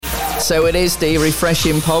So it is the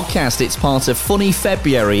Refreshing Podcast. It's part of Funny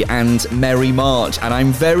February and Merry March, and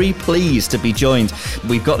I'm very pleased to be joined.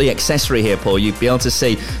 We've got the accessory here, Paul. You'd be able to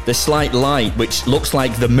see the slight light, which looks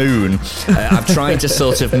like the moon. I've tried to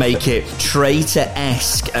sort of make it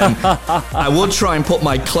Traitor-esque. I would try and put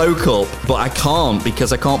my cloak up, but I can't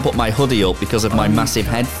because I can't put my hoodie up because of my massive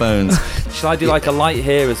headphones. Shall I do like a light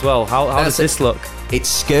here as well? How does this look? It's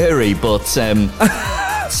scary, but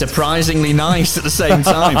surprisingly nice at the same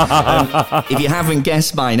time. If you haven't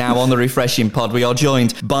guessed by now, on the Refreshing Pod, we are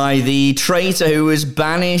joined by the traitor who was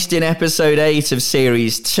banished in episode 8 of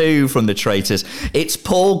series 2 from the Traitors. It's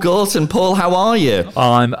Paul Gorton. Paul, how are you?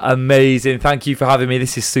 I'm amazing. Thank you for having me.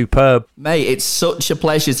 This is superb. Mate, it's such a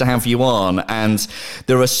pleasure to have you on, and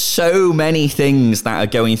there are so many things that are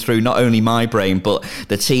going through not only my brain, but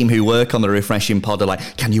the team who work on the Refreshing Pod are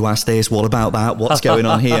like, can you ask this? What about that? What's going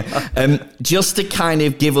on here? Just to kind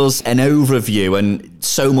of give us an overview, and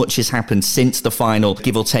so much has happened since the final,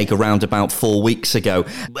 give or take around about 4 weeks ago.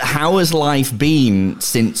 How has life been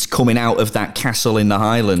since coming out of that castle in the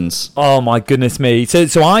Highlands? Oh my goodness me.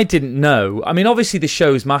 So I didn't know. I mean, obviously the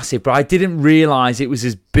show's massive, but I didn't realise it was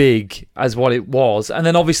as big as what it was. And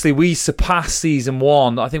then obviously we surpassed season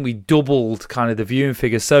 1. I think we doubled kind of the viewing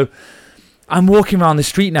figures. So I'm walking around the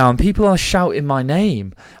street now and people are shouting my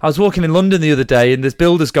name. I was walking in London the other day and there's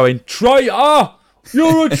builders going, "Traitor!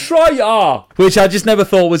 You're a traitor!" Which I just never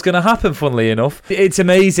thought was going to happen, funnily enough. It's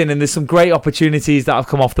amazing, and there's some great opportunities that have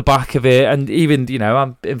come off the back of it. And even, you know,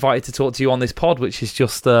 I'm invited to talk to you on this pod, which is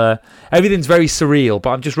just, everything's very surreal,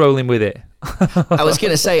 but I'm just rolling with it. I was going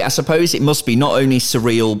to say, I suppose it must be not only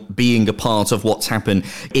surreal being a part of what's happened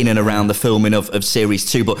in and around the filming of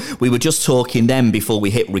Series 2, but we were just talking then before we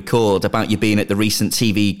hit record about you being at the recent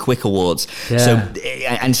TV Quick Awards. Yeah. So,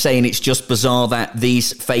 and saying it's just bizarre that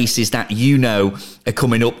these faces that you know are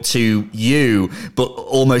coming up to you, but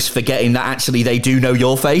almost forgetting that actually they do know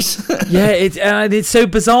your face. Yeah, it's so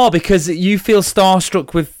bizarre because you feel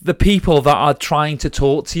starstruck with the people that are trying to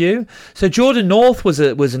talk to you. So Jordan North was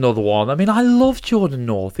another one. I mean, I love Jordan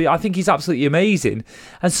North. I think he's absolutely amazing.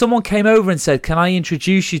 And someone came over and said, "Can I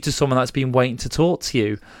introduce you to someone that's been waiting to talk to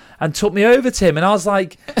you?" And took me over to him, and I was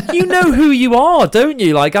like, "You know who you are, don't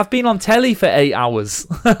you? Like, I've been on telly for 8 hours."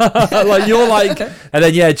 Like, you're like, and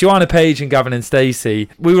then yeah, Joanna Page and Gavin and Stacey,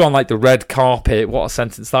 we were on like the red carpet. What a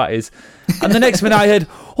sentence that is. And the next minute I heard,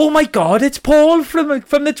 "Oh my God, it's Paul from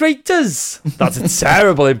the Traitors." That's a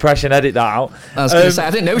terrible impression. Edit that out. I was going to say,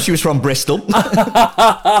 I didn't know she was from Bristol.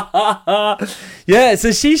 Yeah,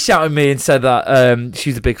 so she shouted me and said that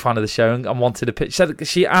she's a big fan of the show and wanted a picture.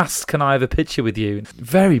 She asked, "Can I have a picture with you?"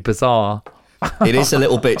 Very bizarre. It is a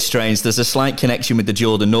little bit strange. There's a slight connection with the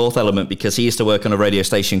Jordan North element because he used to work on a radio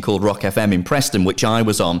station called Rock FM in Preston, which I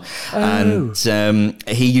was on. Oh. And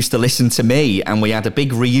he used to listen to me, and we had a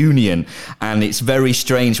big reunion. And it's very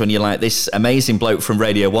strange when you're like, this amazing bloke from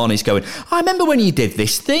Radio 1 is going, "I remember when you did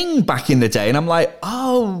this thing back in the day." And I'm like,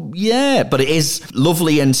 "Oh, yeah." But it is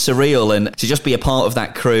lovely and surreal. And to just be a part of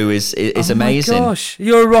that crew is amazing. Oh, my gosh.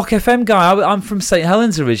 You're a Rock FM guy. I'm from St.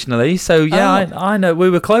 Helens originally. So, yeah, I know.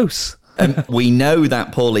 We were close. We know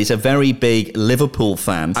that Paul is a very big Liverpool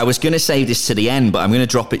fan. I was going to say this to the end, but I'm going to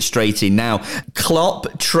drop it straight in now.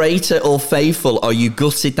 Klopp, traitor or faithful? Are you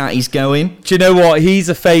gutted that he's going? Do you know what? He's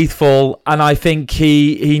a faithful, and I think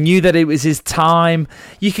he knew that it was his time.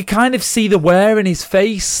 You could kind of see the wear in his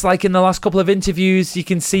face, like in the last couple of interviews. You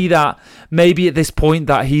can see that maybe at this point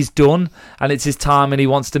that he's done, and it's his time, and he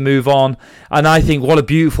wants to move on. And I think what a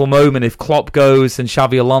beautiful moment if Klopp goes and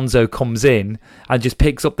Xavi Alonso comes in and just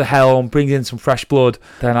picks up the helm, brings in some fresh blood,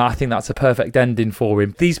 then I think that's a perfect ending for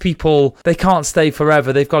him. These people, they can't stay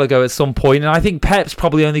forever. They've got to go at some point. And I think Pep's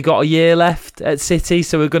probably only got a year left at City,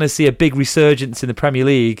 so we're going to see a big resurgence in the Premier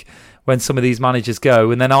League when some of these managers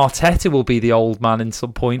go. And then Arteta will be the old man at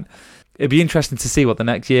some point. It'd be interesting to see what the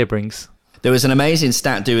next year brings. There was an amazing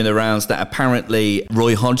stat doing the rounds that apparently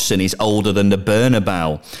Roy Hodgson is older than the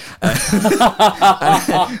Bernabeu.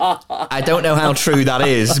 I don't know how true that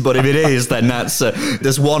is, but if it is, then that's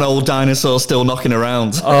there's one old dinosaur still knocking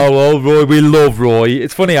around. Oh, well, Roy, we love Roy.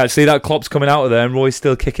 It's funny, actually, that Klopp's coming out of there and Roy's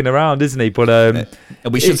still kicking around, isn't he? But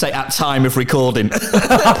we should say at time of recording. He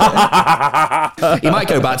might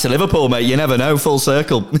go back to Liverpool, mate. You never know. Full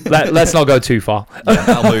circle. Let's not go too far. Yeah,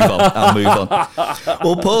 I'll move on.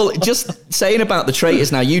 Well, Paul, just saying about the Traitors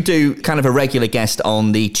now, you do kind of a regular guest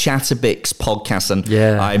on the Chatterbix podcast, and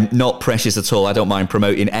yeah. I'm not precious at all. I don't mind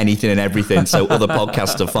promoting anything and everything, so other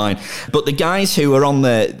podcasts are fine. But the guys who are on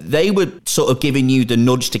there, they were sort of giving you the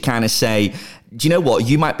nudge to kind of say, do you know what?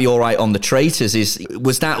 You might be all right on the Traitors.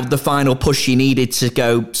 Was that the final push you needed to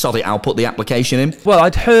go, sorry, I'll put the application in? Well,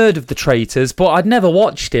 I'd heard of the Traitors, but I'd never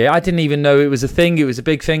watched it. I didn't even know it was a thing. It was a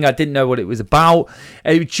big thing. I didn't know what it was about.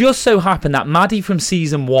 It just so happened that Maddie from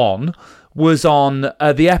season 1 was on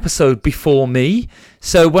the episode before me.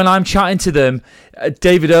 So when I'm chatting to them,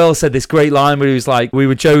 David Earl said this great line where he was like, we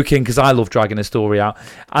were joking because I love dragging a story out.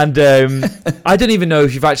 And I don't even know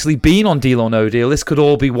if you've actually been on Deal or No Deal. This could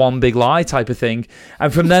all be one big lie type of thing.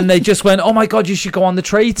 And from then they just went, oh my God, you should go on the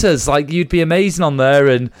Traitors. Like, you'd be amazing on there.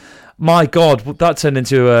 And my God, that turned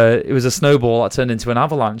into it was a snowball that turned into an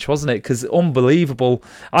avalanche, wasn't it? Because unbelievable.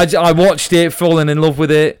 I watched it, falling in love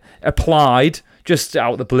with it, applied, just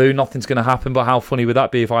out of the blue. Nothing's going to happen, but how funny would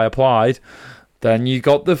that be if I applied? Then you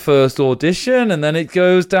got the first audition, and then it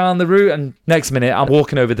goes down the route, and next minute I'm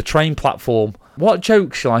walking over the train platform. What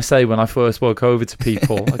joke shall I say when I first walk over to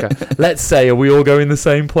people? Okay, let's say, are we all going the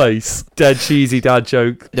same place? Dead cheesy dad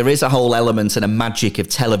joke. There is a whole element and a magic of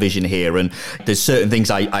television here, and there's certain things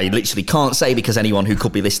I literally can't say because anyone who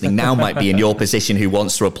could be listening now might be in your position who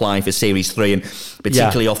wants to apply for Series 3, and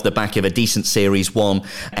particularly off the back of a decent Series 1,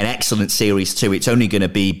 an excellent Series 2, it's only going to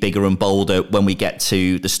be bigger and bolder when we get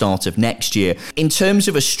to the start of next year. In terms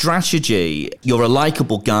of a strategy, you're a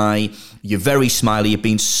likeable guy, you're very smiley, you've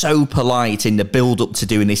been so polite in the build-up to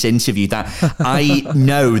doing this interview that I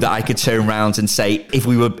know that I could turn around and say, if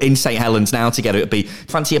we were in St Helens now together, it'd be,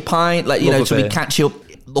 fancy a pint? Like, so we catch up,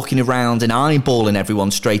 looking around and eyeballing everyone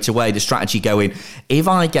straight away, the strategy going, if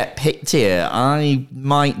I get picked here, I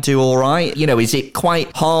might do all right. Is it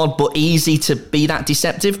quite hard but easy to be that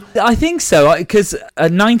deceptive? I think so, because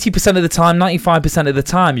 90% of the time, 95% of the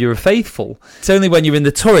time, you're faithful. It's only when you're in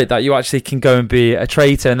the turret that you actually can go and be a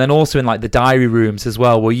traitor, and then also in like the diary rooms as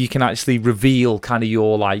well, where you can actually reveal kind of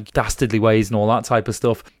your like dastardly ways and all that type of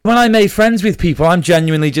stuff. When I made friends with people, I'm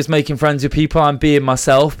genuinely just making friends with people, I'm being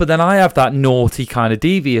myself, but then I have that naughty kind of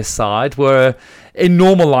devious side where in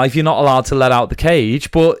normal life you're not allowed to let out the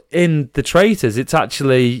cage, but in the Traitors it's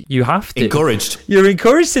actually you have to. You're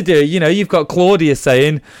encouraged to do it. You've got Claudia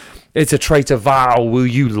saying it's a traitor vow, will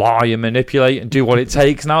you lie and manipulate and do what it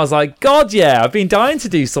takes? And I was like, God, yeah, I've been dying to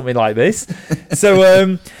do something like this.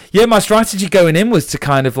 So my strategy going in was to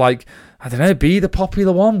kind of like, I don't know, be the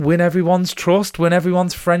popular one, win everyone's trust, win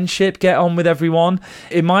everyone's friendship, get on with everyone.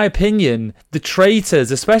 In my opinion, the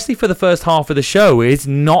Traitors, especially for the first half of the show, is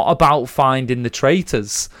not about finding the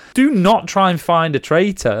traitors. Do not try and find a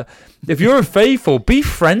traitor. If you're a faithful, be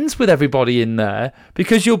friends with everybody in there,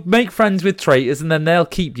 because you'll make friends with traitors and then they'll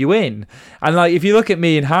keep you in. And like, if you look at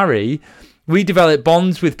me and Harry, we developed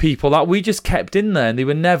bonds with people that we just kept in there, and they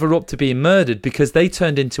were never up to being murdered because they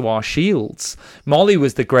turned into our shields. Molly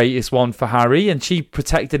was the greatest one for Harry, and she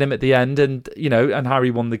protected him at the end, and and Harry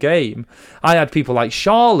won the game. I had people like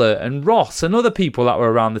Charlotte and Ross and other people that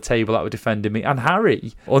were around the table that were defending me, and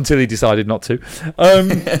Harry, until he decided not to.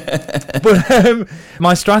 But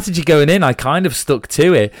my strategy going in, I kind of stuck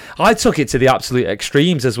to it. I took it to the absolute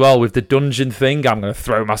extremes as well with the dungeon thing. I'm going to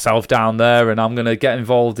throw myself down there, and I'm going to get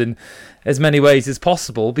involved in as many ways as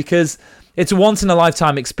possible because it's a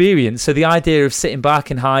once-in-a-lifetime experience. So the idea of sitting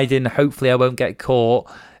back and hiding, hopefully I won't get caught,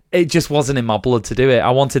 it just wasn't in my blood to do it.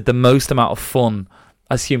 I wanted the most amount of fun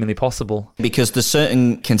as humanly possible. Because there's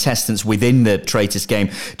certain contestants within the Traitors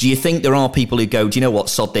game. Do you think there are people who go, do you know what,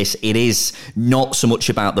 sod this, it is not so much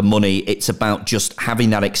about the money, it's about just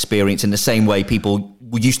having that experience in the same way people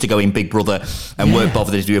used to go in Big Brother and weren't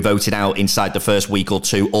bothered if you were voted out inside the first week or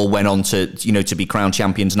two, or went on to, to be crowned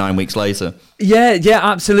champions 9 weeks later? Yeah,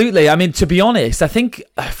 absolutely. I mean, to be honest, I think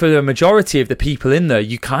for the majority of the people in there,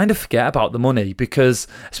 you kind of forget about the money because,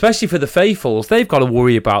 especially for the faithfuls, they've got to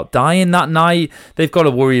worry about dying that night. They've got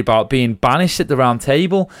to worry about being banished at the round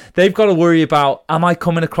table. They've got to worry about, am I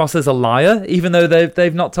coming across as a liar, even though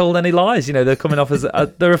they've not told any lies? They're coming off as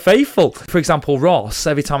they're a faithful. For example, Ross,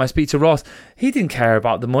 every time I speak to Ross, he didn't care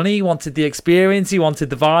about the money. He wanted the experience. He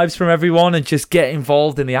wanted the vibes from everyone and just get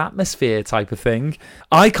involved in the atmosphere type of thing.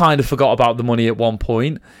 I kind of forgot about the money at one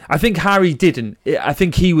point. I think Harry didn't. I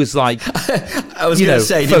think he was like, I was going to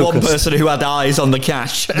say, the one person who had eyes on the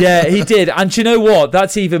cash. Yeah, he did. And do you know what?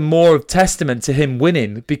 That's even more of testament to him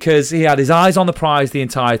winning because he had his eyes on the prize the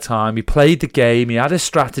entire time. He played the game. He had a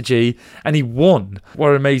strategy and he won. What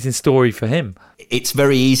an amazing story for him. It's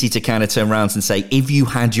very easy to kind of turn around and say, if you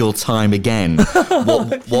had your time again,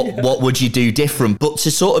 what would you do different? But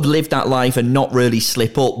to sort of live that life and not really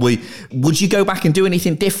slip up, would you go back and do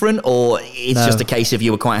anything different, or it's just a case of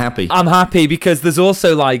you were quite happy? I'm happy because there's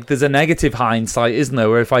also there's a negative hindsight, isn't there,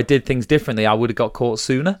 where if I did things differently, I would have got caught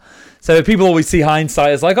sooner. So people always see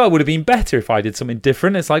hindsight as like, oh, it would have been better if I did something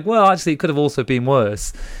different. It's like, well, actually, it could have also been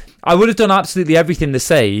worse. I would have done absolutely everything the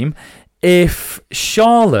same if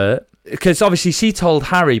Charlotte, because obviously she told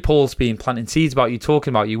Harry, Paul's been planting seeds about you,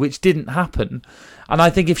 talking about you, which didn't happen. And I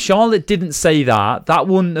think if Charlotte didn't say that, that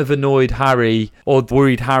wouldn't have annoyed Harry or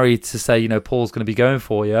worried Harry to say, you know, Paul's going to be going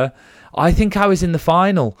for you. I think I was in the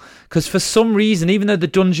final. Because for some reason, even though the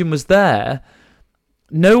dungeon was there,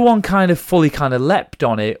 no one kind of fully kind of leapt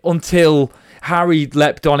on it until Harry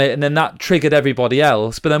leapt on it, and then that triggered everybody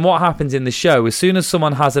else. But then what happens in the show, as soon as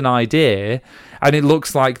someone has an idea and it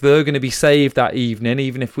looks like they're going to be saved that evening,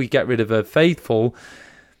 even if we get rid of a faithful,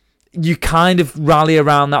 you kind of rally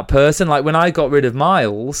around that person. Like when I got rid of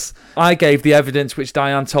Miles, I gave the evidence which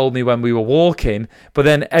Diane told me when we were walking, but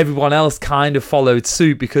then everyone else kind of followed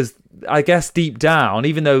suit because I guess deep down,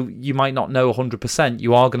 even though you might not know 100%,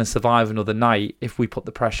 you are going to survive another night if we put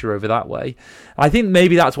the pressure over that way. I think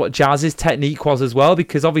maybe that's what Jazz's technique was as well,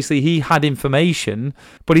 because obviously he had information,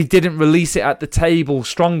 but he didn't release it at the table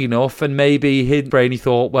strong enough, and maybe his brain, he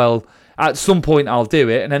thought, well, at some point I'll do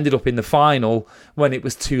it, and ended up in the final when it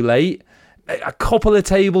was too late. A couple of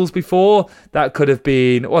tables before, that could have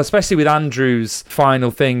been, well, especially with Andrew's final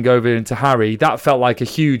thing over into Harry, that felt like a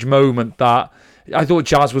huge moment that I thought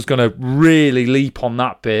Jazz was going to really leap on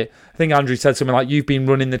that bit. I think Andrew said something like, you've been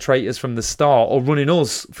running the Traitors from the start, or running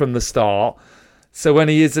us from the start. So when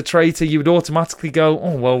he is a traitor, you would automatically go,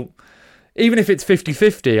 oh, well, even if it's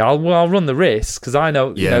 50-50, I'll run the risk, because I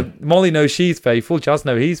know, you know, Molly knows she's faithful, Jazz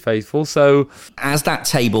knows he's faithful, so... As that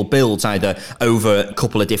table builds, either over a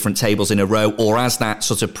couple of different tables in a row, or as that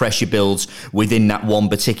sort of pressure builds within that one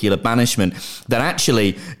particular banishment, that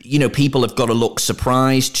actually, you know, people have got to look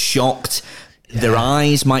surprised, shocked. Their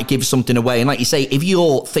eyes might give something away. And like you say, if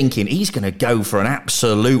you're thinking he's going to go for an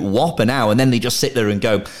absolute whopper now, and then they just sit there and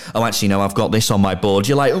go, oh, actually, no, I've got this on my board.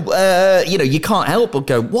 You're like, you know, you can't help but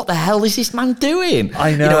go, what the hell is this man doing?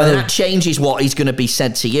 I know. You know, and that changes what is going to be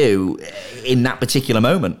said to you in that particular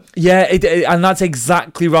moment. Yeah, and that's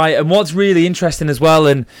exactly right. And what's really interesting as well,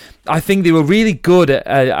 and I think they were really good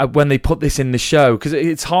at when they put this in the show, because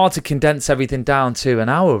it's hard to condense everything down to an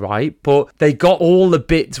hour, right? But they got all the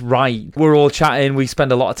bits right. We're all chatting, we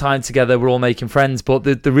spend a lot of time together, we're all making friends, but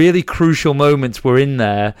the really crucial moments were in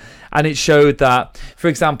there. And it showed that, for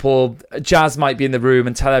example, Jazz might be in the room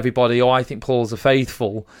and tell everybody, oh, I think Paul's a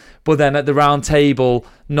faithful, but then at the round table,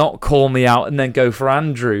 not call me out and then go for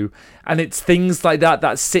Andrew. And it's things like that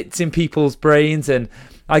that sits in people's brains, and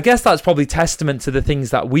I guess that's probably testament to the things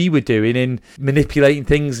that we were doing in manipulating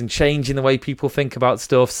things and changing the way people think about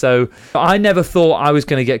stuff. So I never thought I was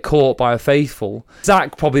going to get caught by a faithful.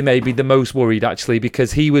 Zach probably made me the most worried, actually,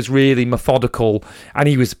 because he was really methodical and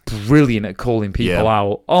he was brilliant at calling people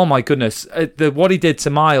out. Oh my goodness. What he did to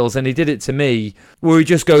Miles, and he did it to me, where he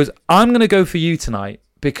just goes, I'm going to go for you tonight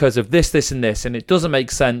because of this, this and this, and it doesn't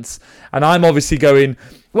make sense. And I'm obviously going,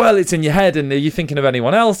 well, it's in your head, and are you thinking of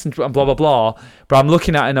anyone else, and blah, blah, blah. But I'm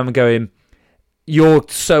looking at it and I'm going, you're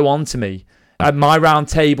so on to me. At my round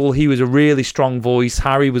table, he was a really strong voice.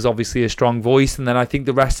 Harry was obviously a strong voice, and then I think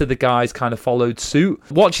the rest of the guys kind of followed suit.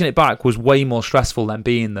 Watching it back was way more stressful than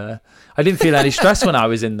being there. I didn't feel any stress when I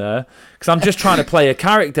was in there, because I'm just trying to play a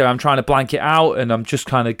character. I'm trying to blank it out, and I'm just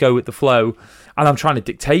trying to go with the flow, and I'm trying to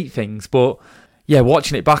dictate things. But yeah,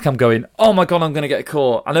 watching it back, I'm going, oh my God, I'm going to get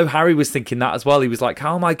caught. I know Harry was thinking that as well. He was like,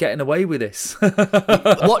 how am I getting away with this?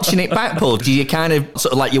 Watching it back, Paul, do you kind of,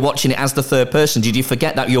 sort of like you're watching it as the third person, did you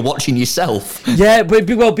forget that you're watching yourself? Yeah,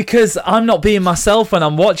 well, because I'm not being myself when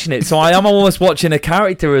I'm watching it, so I am almost watching a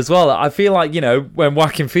character as well. I feel like, you know, when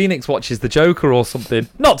Joaquin Phoenix watches the Joker or something,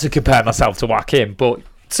 not to compare myself to Joaquin, but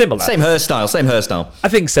similar. Same hairstyle. I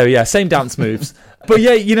think so, yeah, same dance moves. But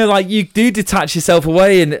yeah, you know, like you do detach yourself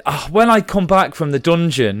away, and when I come back from the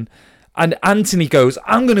dungeon and Anthony goes,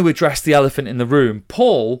 I'm going to address the elephant in the room.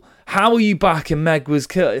 Paul, how are you back and Meg was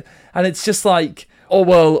killed? And it's just like, oh,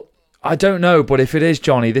 well, I don't know, but if it is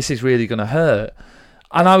Johnny, this is really going to hurt.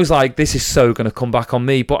 And I was like, this is so going to come back on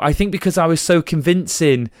me. But I think because I was so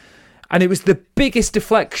convincing, and it was the biggest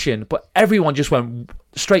deflection, but everyone just went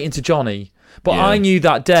straight into Johnny. But I knew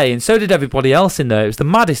that day, and so did everybody else in there. It was the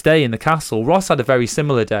maddest day in the castle. Ross had a very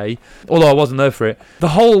similar day, although I wasn't there for it. The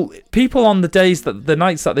whole people on the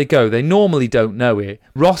nights that they go, they normally don't know it.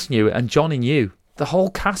 Ross knew it, and Johnny knew. The whole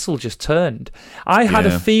castle just turned. I had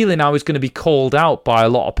a feeling I was going to be called out by a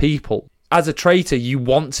lot of people. As a traitor, you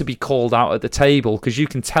want to be called out at the table because you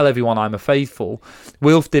can tell everyone I'm a faithful.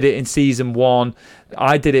 Wilf did it in season 1.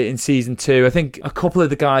 I did it in season 2. I think a couple of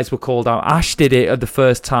the guys were called out. Ash did it at the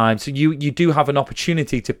first time. So you do have an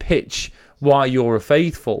opportunity to pitch why you're a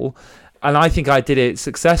faithful. And I think I did it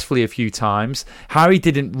successfully a few times. Harry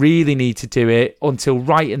didn't really need to do it until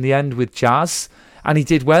right in the end with Jazz. and he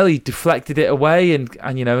did well. He deflected it away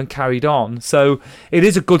and carried on. So it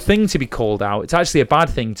is a good thing to be called out. It's actually a bad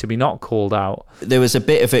thing to be not called out. There was a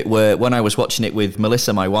bit of it where when I was watching it with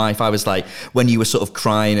Melissa, my wife, I was like, when you were sort of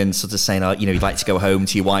crying and sort of saying, you'd like to go home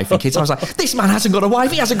to your wife and kids, I was like, this man hasn't got a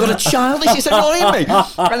wife, he hasn't got a child, this is annoying me.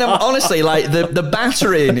 And honestly, like the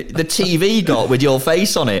battering the TV got with your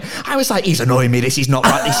face on it, I was like, he's annoying me, this is not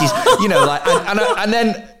right, this is, and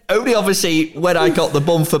then only obviously when I got the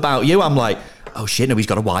bump about you, I'm like, oh shit, no, he's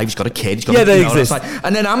got a wife, he's got a kid, he's got they exist.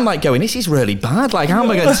 And then I'm like going, this is really bad. Like, how am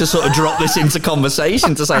I going to sort of drop this into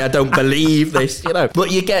conversation to say I don't believe this,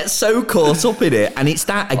 But you get so caught up in it, and it's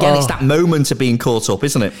that, again, it's that moment of being caught up,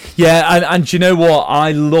 isn't it? Yeah, and do you know what?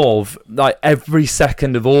 I love, like, every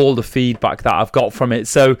second of all the feedback that I've got from it.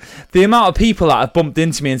 So the amount of people that have bumped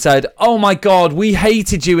into me and said, oh my God, we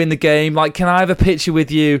hated you in the game. Like, can I have a picture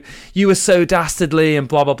with you? You were so dastardly and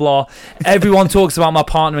blah, blah, blah. Everyone talks about my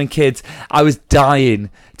partner and kids. I was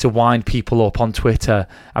dying to wind people up on Twitter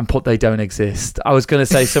and put they don't exist. I was going to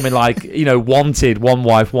say something like, wanted, one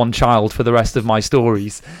wife, one child for the rest of my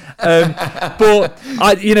stories. But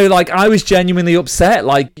I was genuinely upset.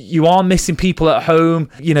 Like, you are missing people at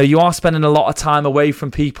home. You are spending a lot of time away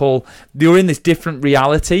from people. You're in this different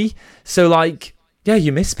reality. So like, yeah,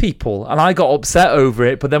 you miss people. And I got upset over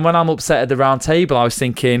it. But then when I'm upset at the round table, I was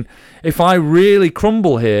thinking, if I really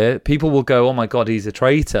crumble here, people will go, oh my God, he's a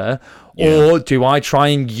traitor. Yeah. Or do I try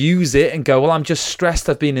and use it and go, well, I'm just stressed.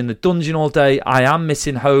 I've been in the dungeon all day. I am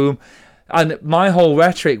missing home. And my whole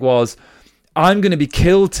rhetoric was, I'm going to be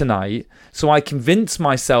killed tonight. So I convinced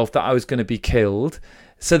myself that I was going to be killed.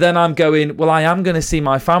 So then I'm going, well, I am going to see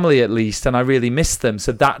my family at least, and I really miss them.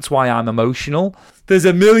 So that's why I'm emotional. There's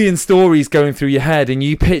a million stories going through your head, and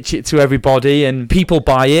you pitch it to everybody, and people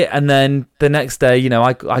buy it. And then the next day,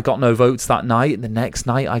 I got no votes that night. And the next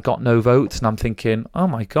night, I got no votes. And I'm thinking, oh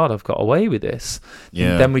my God, I've got away with this.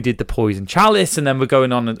 Yeah. And then we did the poison chalice, and then we're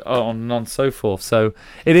going on and so forth. So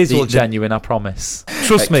it is all genuine, I promise.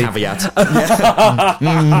 Trust me. Caveat.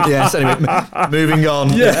 Yes, anyway, moving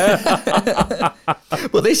on. Yeah.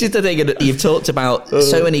 Well, this is the thing, you've talked about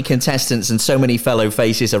so many contestants and so many fellow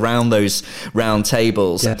faces around those round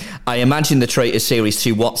tables. Yeah. I imagine the Traitors Series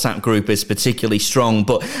 2 WhatsApp group is particularly strong,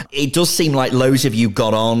 but it does seem like loads of you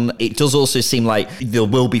got on. It does also seem like there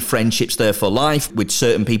will be friendships there for life with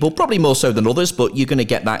certain people, probably more so than others, but you're going to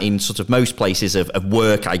get that in sort of most places of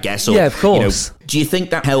work, I guess. Or, yeah, of course. Do you think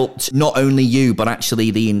that helped not only you, but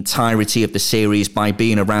actually the entirety of the series by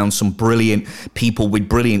being around some brilliant people with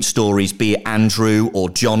brilliant stories, be it Andrew or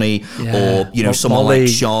Johnny or, someone Molly, like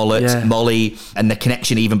Charlotte, Molly, and the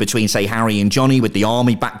connection even between, say, Harry and Johnny with the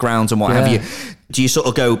army backgrounds and what have you? Do you sort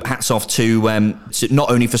of go hats off to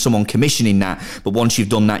not only for someone commissioning that, but once you've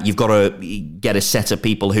done that, you've got to get a set of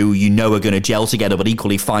people who are going to gel together, but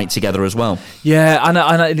equally fight together as well? Yeah,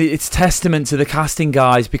 and it's testament to the casting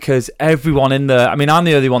guys, because everyone in there, I mean, I'm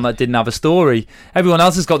the only one that didn't have a story. Everyone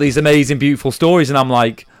else has got these amazing, beautiful stories, and I'm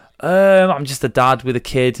like, I'm just a dad with a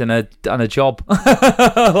kid and a job.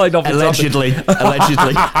 Like allegedly.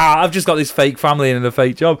 I've just got this fake family and a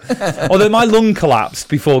fake job. Although my lung collapsed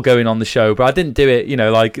before going on the show, but I didn't do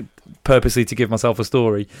it, purposely to give myself a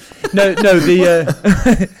story. No,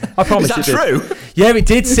 I promise. Is that true? Yeah, it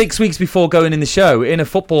did. 6 weeks before going in the show, in a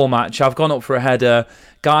football match, I've gone up for a header.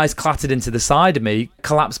 Guys clattered into the side of me,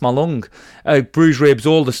 collapsed my lung, bruised ribs,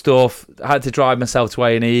 all the stuff. I had to drive myself to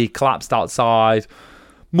A&E, collapsed outside.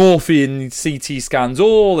 Morphine, CT scans,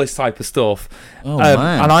 all this type of stuff. Oh,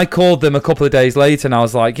 man. And I called them a couple of days later, and I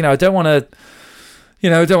was like, I don't want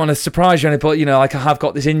to surprise you, but I have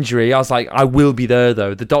got this injury. I was like, I will be there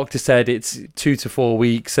though. The doctor said it's 2 to 4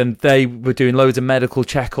 weeks, and they were doing loads of medical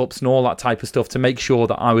checkups and all that type of stuff to make sure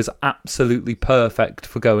that I was absolutely perfect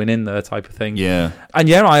for going in there, type of thing. Yeah. And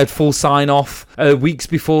I had full sign off weeks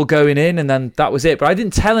before going in, and then that was it. But I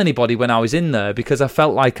didn't tell anybody when I was in there because I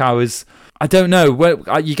felt like I don't know,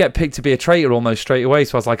 you get picked to be a traitor almost straight away.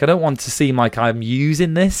 So I was like, I don't want to seem like I'm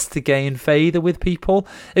using this to gain favour with people.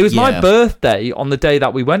 It was my birthday on the day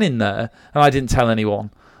that we went in there, and I didn't tell anyone.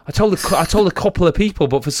 I told a couple of people,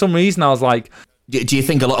 but for some reason I was like, do you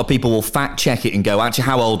think a lot of people will fact check it and go, actually,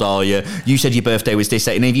 how old are you? You said your birthday was this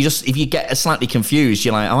date. And if you get slightly confused,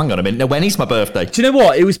 you're like, oh, hang on a minute. No, when is my birthday? Do you know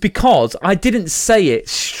what? It was because I didn't say it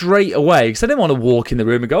straight away, because I didn't want to walk in the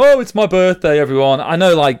room and go, oh, it's my birthday, everyone. I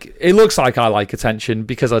know, it looks like I like attention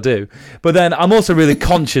because I do. But then I'm also really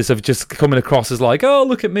conscious of just coming across as like, oh,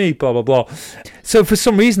 look at me, blah, blah, blah. So for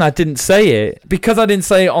some reason, I didn't say it. Because I didn't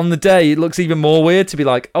say it on the day, it looks even more weird to be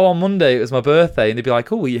like, oh, on Monday, it was my birthday. And they'd be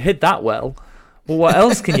like, oh, well, you hid that well. Well, what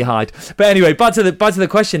else can you hide? But anyway, back to the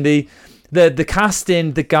question. The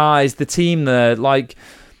casting, the guys, the team there,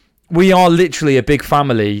 We are literally a big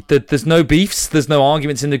family. There's no beefs. There's no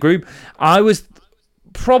arguments in the group. I was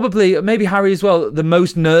probably, maybe Harry as well, the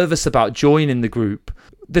most nervous about joining the group.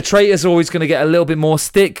 The Traitors are always going to get a little bit more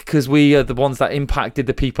stick because we are the ones that impacted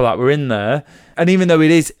the people that were in there. And even though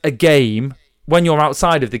it is a game, when you're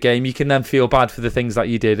outside of the game, you can then feel bad for the things that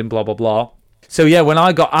you did and blah, blah, blah. So yeah, when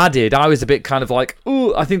I got added, I was a bit kind of like,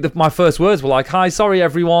 ooh, I think that my first words were like, hi, sorry,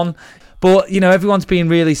 everyone. But, everyone's been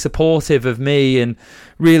really supportive of me and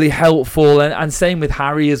really helpful. And same with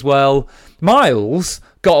Harry as well. Miles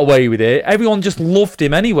got away with it. Everyone just loved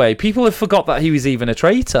him anyway. People have forgot that he was even a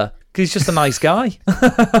traitor because he's just a nice guy.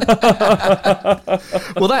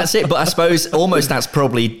 Well, that's it. But I suppose almost that's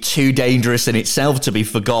probably too dangerous in itself to be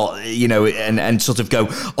forgot, and sort of go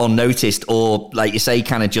unnoticed, or, like you say,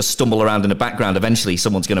 kind of just stumble around in the background. Eventually,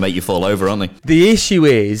 someone's going to make you fall over, aren't they? The issue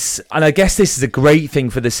is, and I guess this is a great thing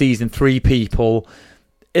for the season 3 people,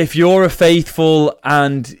 if you're a faithful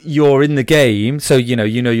and you're in the game, so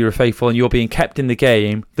you're a faithful and you're being kept in the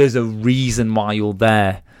game, there's a reason why you're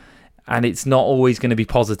there. And it's not always going to be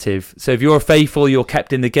positive. So if you're a faithful, you're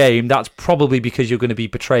kept in the game, that's probably because you're going to be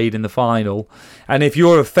betrayed in the final. And if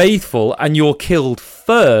you're a faithful and you're killed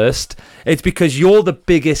first, it's because you're the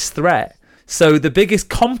biggest threat. So the biggest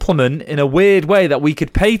compliment in a weird way that we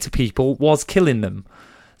could pay to people was killing them.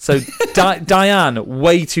 So Diane,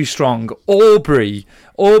 way too strong. Aubrey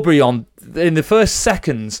in the first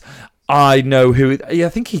seconds, I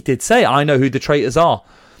think he did say, I know who the traitors are.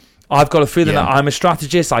 I've got a feeling that I'm a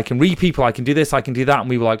strategist. I can read people. I can do this. I can do that. And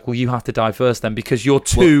we were like, well, you have to die first then because you're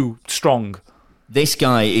too strong. This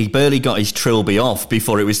guy, he barely got his trilby off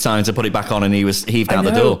before it was time to put it back on, and he was heaved out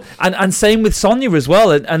the door. And same with Sonia as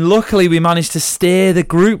well. And luckily we managed to steer the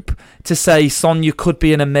group to say Sonia could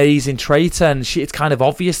be an amazing traitor. And it's kind of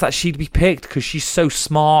obvious that she'd be picked because she's so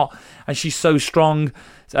smart and she's so strong.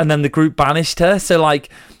 And then the group banished her. So, like,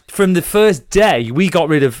 from the first day, we got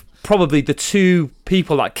rid of probably the 2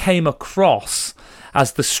 people that came across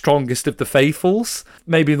as the strongest of the faithfuls.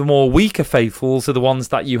 Maybe the more weaker faithfuls are the ones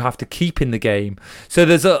that you have to keep in the game. So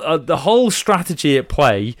there's the whole strategy at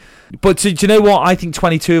play. But do you know what? I think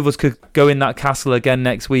 22 of us could go in that castle again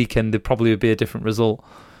next week and there probably would be a different result.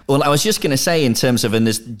 Well, I was just going to say in terms of, and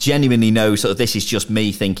there's genuinely no sort of, this is just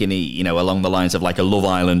me thinking, along the lines of like a Love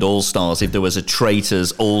Island All-Stars, if there was a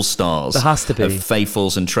Traitors All-Stars. There has to be. Of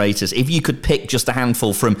faithfuls and traitors. If you could pick just a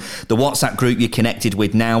handful from the WhatsApp group you're connected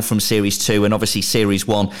with now from Series 2 and obviously Series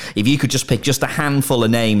 1, if you could just pick just a handful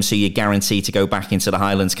of names who you're guaranteed to go back into the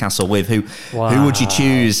Highlands Castle with, who would you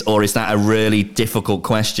choose? Or is that a really difficult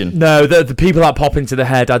question? No, the people that pop into the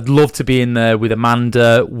head, I'd love to be in there with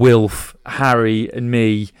Amanda, Wilf, Harry and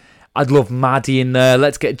me. I'd love Maddie in there.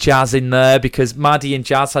 Let's get Jazz in there because Maddie and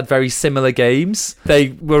Jazz had very similar games.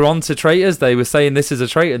 They were on to Traitors. They were saying this is a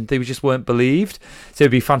traitor and they just weren't believed. So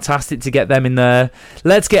it'd be fantastic to get them in there.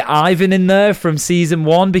 Let's get Ivan in there from season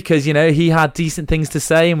 1 because, he had decent things to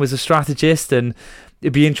say and was a strategist, and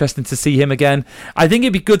it'd be interesting to see him again. I think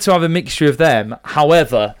it'd be good to have a mixture of them.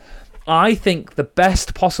 However, I think the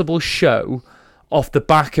best possible show off the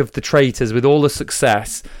back of the Traitors with all the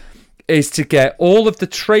success is to get all of the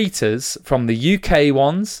traitors from the UK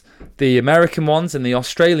ones, the American ones and the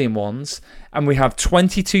Australian ones, and we have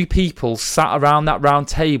 22 people sat around that round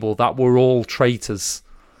table that were all traitors.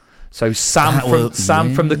 So Sam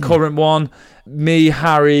from the current one, me,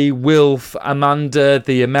 Harry, Wilf, Amanda,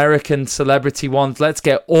 the American celebrity ones. Let's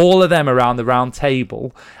get all of them around the round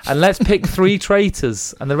table and let's pick 3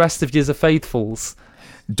 traitors and the rest of yous are faithfuls.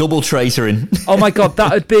 Double traitoring. Oh my God,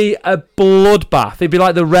 that would be a bloodbath. It'd be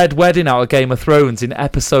like the Red Wedding out of Game of Thrones in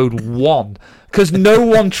episode 1. Because no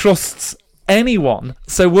one trusts anyone.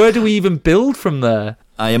 So where do we even build from there?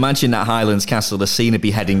 I imagine that Highlands Castle has seen a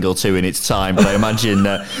beheading or 2 in its time, but I imagine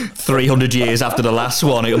 300 years after the last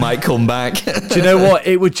one, it might come back. Do you know what?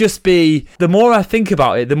 It would just be, the more I think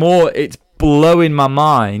about it, the more it's blowing my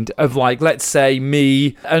mind of, like, let's say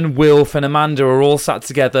me and Wilf and Amanda are all sat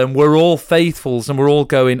together and we're all faithfuls and we're all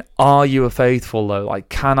going, are you a faithful though? Like,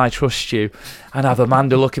 can I trust you? And have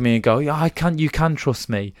Amanda look at me and go, yeah, you can trust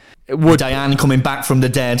me. Diane coming back from the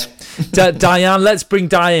dead. Diane, let's bring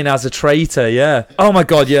Diane as a traitor, yeah. Oh my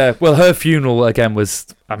God, yeah. Well, her funeral again was,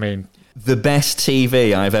 the best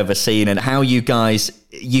TV I've ever seen, and how you guys,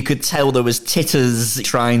 you could tell there was titters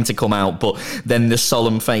trying to come out, but then the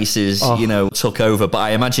solemn faces, took over. But I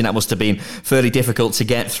imagine that must have been fairly difficult to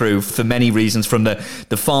get through for many reasons, from the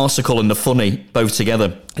farcical and the funny both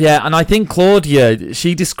together. Yeah, and I think Claudia,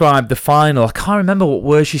 she described the final, I can't remember what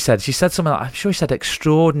word she said. She said something like, I'm sure she said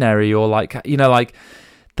extraordinary, or like,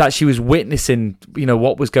 that she was witnessing,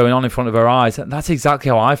 what was going on in front of her eyes. And that's exactly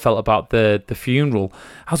how I felt about the funeral.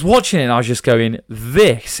 I was watching it and I was just going,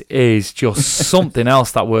 this is just something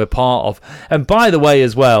else that we're part of. And by the way,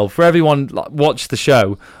 as well, for everyone watch the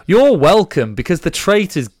show, you're welcome, because the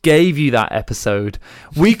Traitors gave you that episode.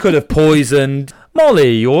 We could have poisoned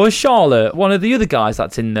Molly or Charlotte, one of the other guys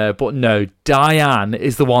that's in there, but no, Diane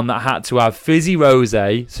is the one that had to have fizzy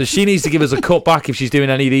rosé, so she needs to give us a cut back if she's doing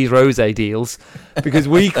any of these rosé deals, because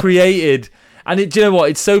we created, and do you know what,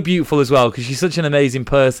 it's so beautiful as well, because she's such an amazing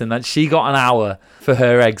person that she got an hour for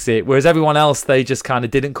her exit, whereas everyone else, they just kind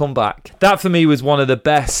of didn't come back. That for me was one of the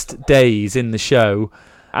best days in the show.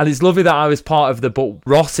 And it's lovely that I was part of the but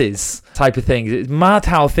Ross's type of thing. It's mad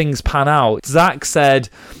how things pan out. Zach said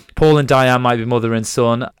Paul and Diane might be mother and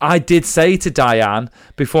son. I did say to Diane,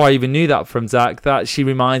 before I even knew that from Zach, that she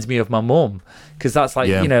reminds me of my mum. Because that's like,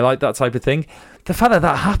 like that type of thing. The fact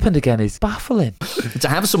that happened again is baffling. To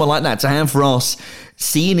have someone like that, to have Ross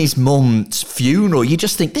seeing his mum's funeral, you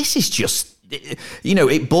just think, this is just...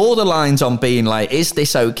 it borderlines on being like, is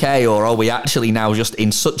this okay, or are we actually now just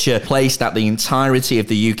in such a place that the entirety of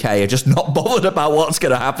the UK are just not bothered about what's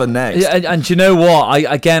going to happen next? Yeah, and do you know what?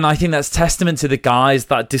 I think that's testament to the guys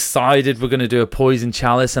that decided we're going to do a poison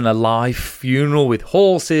chalice and a live funeral with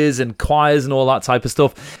horses and choirs and all that type of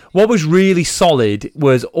stuff. What was really solid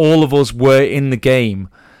was all of us were in the game.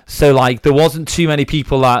 So, there wasn't too many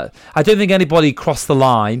people that... I don't think anybody crossed the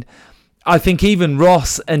line. I think even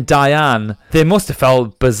Ross and Diane, they must have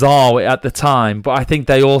felt bizarre at the time, but I think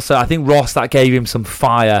Ross, that gave him some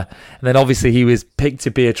fire. And then obviously he was picked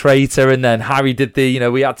to be a traitor, and then Harry did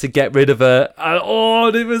we had to get rid of her.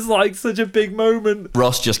 And it was such a big moment.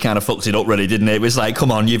 Ross just kind of fucked it up really, didn't it? It was like,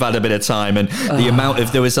 come on, you've had a bit of time. And the amount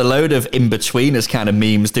of, there was a load of in-betweeners kind of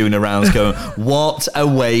memes doing around going, what a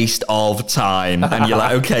waste of time. And you're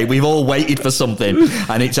like, okay, we've all waited for something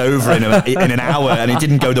and it's over in an hour, and it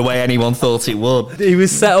didn't go the way anyone thought it would. He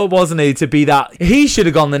was set up, wasn't he, to be that. He should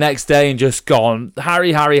have gone the next day and just gone,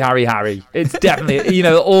 Harry. It's definitely,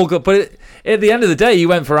 all good. But at the end of the day, he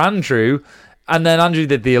went for Andrew, and then Andrew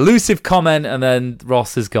did the elusive comment, and then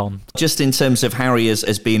Ross is gone. Just in terms of Harry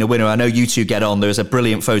as being a winner, I know you two get on. There's a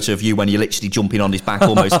brilliant photo of you when you're literally jumping on his back,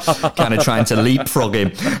 almost kind of trying to leapfrog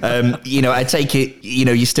him. I take it,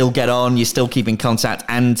 you still get on, you still keep in contact.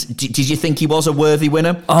 And did you think he was a worthy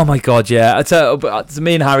winner? Oh my God, yeah.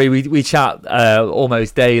 Me and Harry, we chat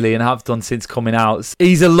almost daily and have done since coming out.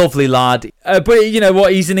 He's a lovely lad. But you know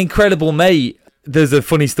what? He's an incredible mate. There's a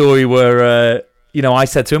funny story where... I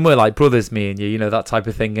said to him, we're like brothers, me and you, that type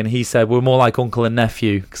of thing. And he said, we're more like uncle and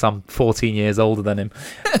nephew, because I'm 14 years older than him,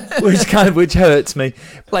 which hurts me.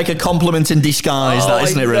 Like a compliment in disguise,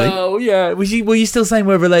 isn't it, really? Oh, yeah. Were you still saying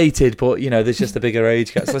we're related, but, there's just a bigger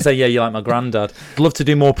age gap. So I say, yeah, you're like my granddad. I'd love to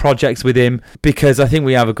do more projects with him, because I think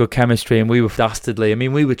we have a good chemistry, and we were dastardly. I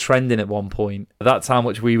mean, we were trending at one point. That's how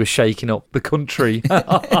much we were shaking up the country.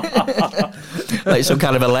 Like some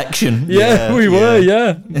kind of election. Yeah, we were,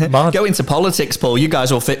 yeah. Go into politics, Paul. You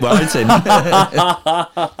guys all fit right in.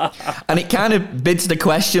 And it kind of bids the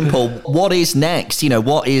question, Paul, what is next?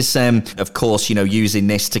 What is, of course, using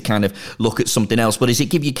this to kind of look at something else, but does it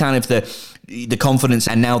give you kind of the confidence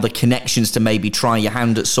and now the connections to maybe try your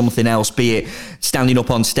hand at something else, be it standing up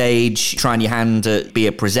on stage, trying your hand at, be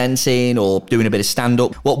it presenting or doing a bit of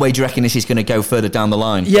stand-up? What way do you reckon this is going to go further down the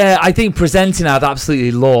line? Yeah, I think presenting I'd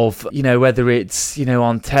absolutely love, whether it's,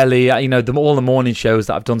 on telly, all the morning shows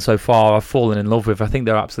that I've done so far, I've fallen in love with. I think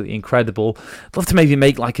they're absolutely incredible. I'd love to maybe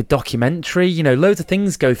make like a documentary, loads of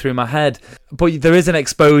things go through my head, but there is an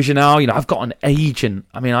exposure now. I've got an agent.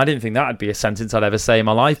 I mean, I didn't think that'd be a sentence I'd ever say in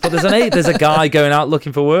my life, but there's a guy going out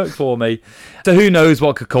looking for work for me. So who knows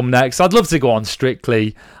what could come next. I'd love to go on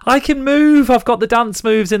Strictly. I can move. I've got the dance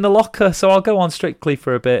moves in the locker, so I'll go on Strictly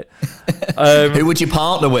for a bit. Who would you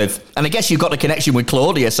partner with? And I guess you've got a connection with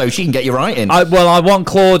Claudia, so she can get you right in. I want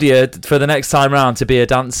Claudia for the next time round to be a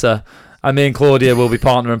dancer. And me and Claudia will be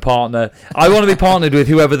partner and partner. I want to be partnered with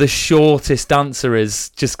whoever the shortest dancer is,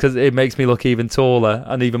 just because it makes me look even taller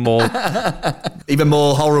and even more... even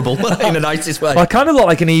more horrible in the nicest way. I kind of look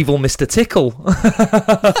like an evil Mr. Tickle.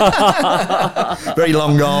 Very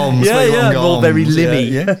long arms. All very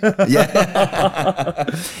limmy. Yeah.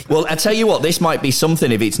 Well, I tell you what, this might be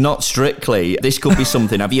something. If it's not Strictly, this could be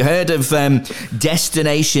something. Have you heard of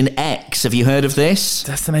Destination X? Have you heard of this?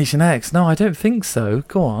 Destination X? No, I don't think so.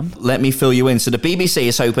 Go on. Let me me fill you in. So the BBC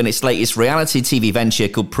is hoping its latest reality TV venture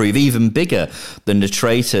could prove even bigger than the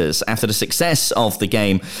Traitors. After the success of the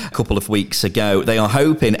game a couple of weeks ago, they are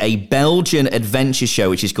hoping a Belgian adventure show,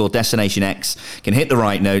 which is called Destination X, can hit the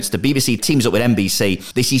right notes. The BBC teams up with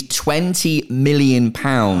NBC. This is £20 million,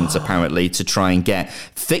 apparently, to try and get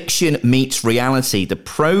fiction meets reality. The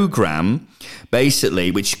programme,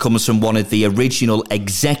 basically, which comes from one of the original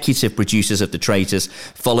executive producers of The Traitors,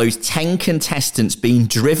 follows 10 contestants being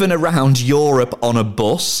driven around Europe on a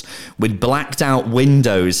bus with blacked out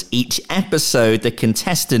windows. Each episode, the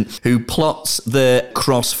contestant who plots the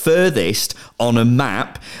cross furthest on a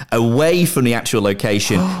map away from the actual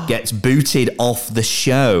location gets booted off the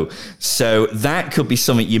show. So that could be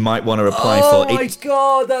something you might want to apply for. Oh my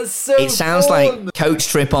God, that's so It sounds like Coach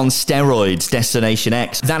Trip on steroids, Destination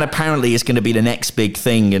X. That apparently is going to be the next big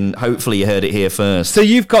thing, and hopefully you heard it here first. So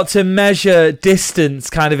you've got to measure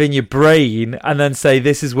distance kind of in your brain and then say,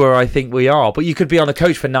 this is where I think we are. But you could be on a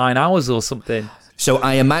coach for 9 hours or something. So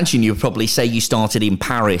I imagine you'd probably say you started in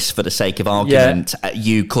Paris for the sake of argument. Yeah.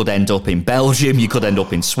 You could end up in Belgium. You could end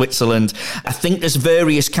up in Switzerland. I think there's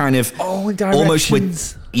various kind of almost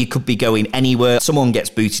with. You could be going anywhere. Someone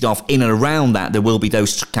gets booted off. In and around that, there will be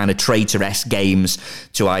those kind of traitor-esque games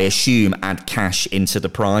to, I assume, add cash into the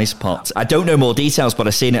prize pot. I don't know more details, but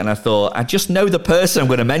I've seen it and I thought, I just know the person I'm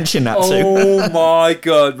going to mention that to. Oh my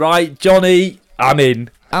God. Right, Johnny, I'm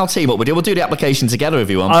in. I'll team up with you. We'll do the application together if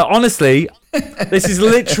you want. Honestly, this is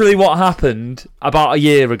literally what happened about a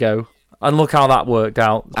year ago. And look how that worked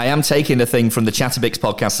out. I am taking the thing from the Chatterbix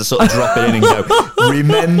podcast to sort of drop it in and go,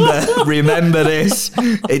 remember this.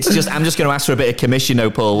 It's just, I'm just going to ask for a bit of commission,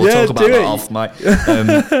 Paul. We'll talk about that off mic.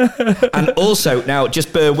 And also, now,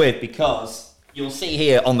 just bear with, because you'll see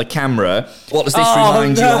here on the camera, what does this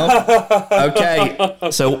remind you of? Okay,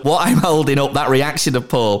 so what I'm holding up, that reaction of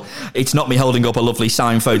Paul, it's not me holding up a lovely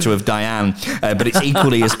signed photo of Diane, but it's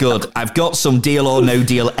equally as good. I've got some deal or no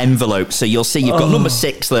deal envelopes, so you'll see you've got number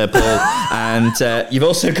 6 there, Paul, and you've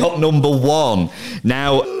also got number 1.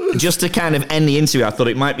 Now, just to kind of end the interview, I thought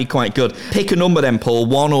it might be quite good. Pick a number then, Paul,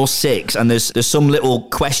 1 or 6, and there's some little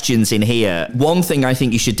questions in here. One thing I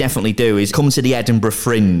think you should definitely do is come to the Edinburgh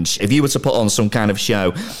Fringe. If you were to put on some kind of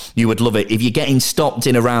show, you would love it. If you're getting stopped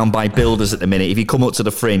in around by builders at the minute, if you come up to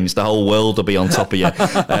the Fringe, the whole world will be on top of you.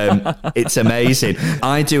 It's amazing.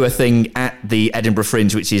 I do a thing at the Edinburgh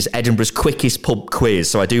Fringe, which is Edinburgh's quickest pub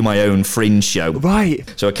quiz. So I do my own Fringe show. Right.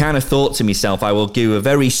 So I kind of thought to myself, I will do a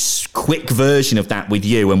very quick version of that with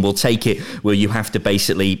you, and we'll take it where you have to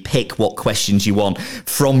basically pick what questions you want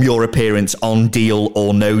from your appearance on Deal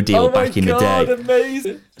or No Deal back in the day.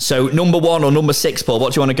 Amazing. So number 1 or number 6, Paul,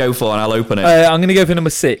 what do you want to go for? And I'll open it. I'm going to go for number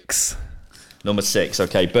 6. Number 6,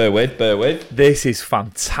 okay, bear with. This is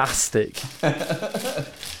fantastic.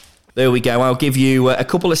 There we go. I'll give you a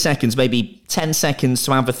couple of seconds, maybe 10 seconds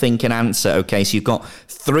to have a think and answer. Okay, so you've got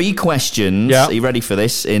 3 questions. Yeah. Are you ready for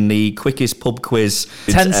this? In the quickest pub quiz.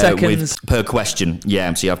 10 seconds. Per question.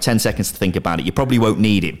 Yeah, so you have 10 seconds to think about it. You probably won't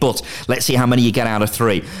need it, but let's see how many you get out of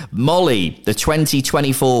 3. Molly, the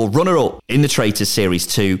 2024 runner-up in the Traitors Series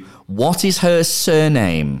 2. What is her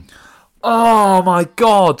surname? Oh, my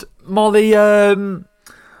God. Molly, 5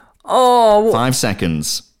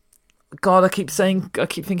 seconds. God, I keep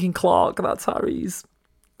thinking Clark. That's Harry's.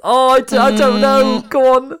 Oh, I don't know.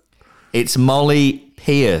 Go on. It's Molly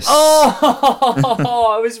Pierce.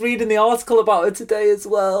 Oh, I was reading the article about her today as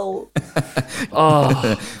well.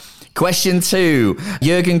 Question 2.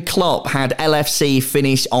 Jurgen Klopp had LFC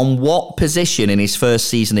finish on what position in his first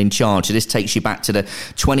season in charge? So this takes you back to the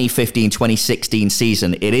 2015-2016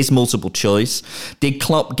 season. It is multiple choice. Did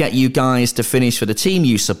Klopp get you guys to finish for the team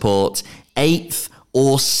you support 8th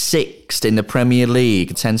or 6th in the Premier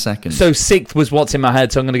League? 10 seconds. So 6th was what's in my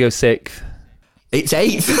head, so I'm going to go 6th. It's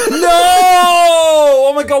 8th. No!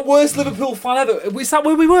 Oh my God, worst Liverpool fan ever. Is that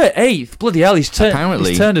where we were? 8th? Bloody hell, he's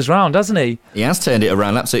turned us around, hasn't he? He has turned it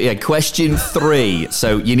around, absolutely. Yeah, question 3.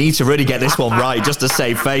 So you need to really get this one right just to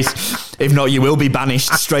save face. If not, you will be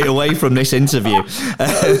banished straight away from this interview.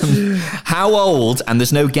 How old, and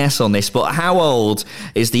there's no guess on this, but how old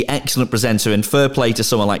is the excellent presenter? And fair play to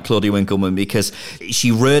someone like Claudia Winkleman, because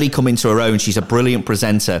she really come into her own. She's a brilliant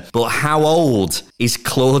presenter. But how old is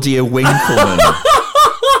Claudia Winkleman?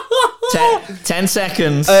 10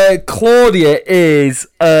 seconds. Claudia is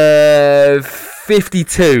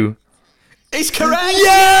 52. It's correct!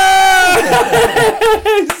 Yes!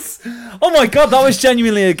 Oh my God, that was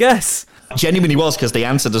genuinely a guess. Genuinely was, because the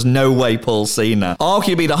answer, there's no way Paul's seen that.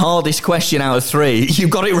 Arguably the hardest question out of 3. You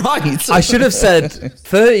got it right. I should have said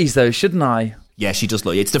 30s though, shouldn't I? Yeah, she does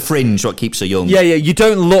look. It's the Fringe what keeps her young. Yeah. You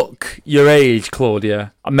don't look your age,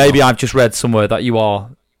 Claudia. Maybe I've just read somewhere that you are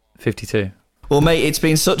 52. Well, mate, it's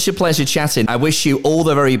been such a pleasure chatting. I wish you all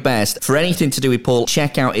the very best. For anything to do with Paul,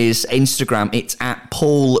 check out his Instagram. It's at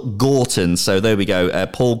Paul Gorton. So there we go.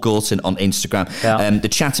 Paul Gorton on Instagram. Yeah. The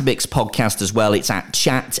Chatterbix podcast as well. It's at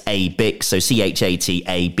Chatabix. So Chatabix.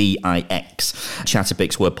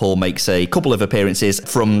 Chatterbix, where Paul makes a couple of appearances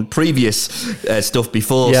from previous stuff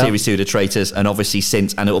before Series 2 of the Traitors, and obviously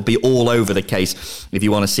since. And it'll be all over the case if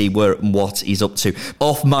you want to see what he's up to.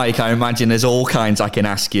 Off mic, I imagine there's all kinds I can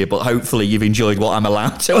ask you, but hopefully you've enjoyed what I'm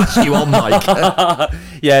allowed to ask you on mic.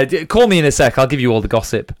 Yeah, call me in a sec. I'll give you all the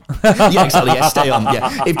gossip. Yeah, exactly. Yeah, stay on.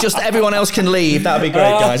 Yeah, if just everyone else can leave, that'd be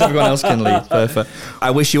great, guys. Everyone else can leave. Perfect.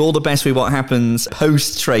 I wish you all the best with what happens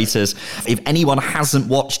post Traitors. If anyone hasn't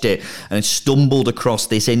watched it and stumbled across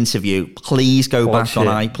this interview, please go back on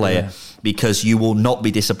iPlayer. Yeah. Because you will not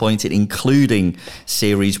be disappointed, including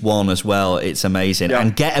Series 1 as well. It's amazing. Yeah.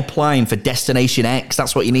 And get applying for Destination X.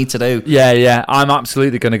 That's what you need to do. Yeah. I'm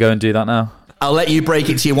absolutely going to go and do that now. I'll let you break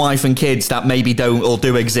it to your wife and kids that maybe don't or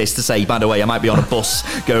do exist to say, by the way, I might be on a bus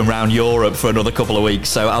going around Europe for another couple of weeks.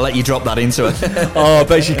 So I'll let you drop that into it. Oh, I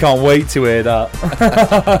bet she can't wait to hear that.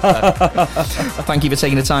 Thank you for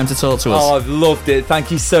taking the time to talk to us. Oh, I've loved it.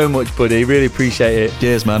 Thank you so much, buddy. Really appreciate it.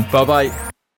 Cheers, man. Bye-bye.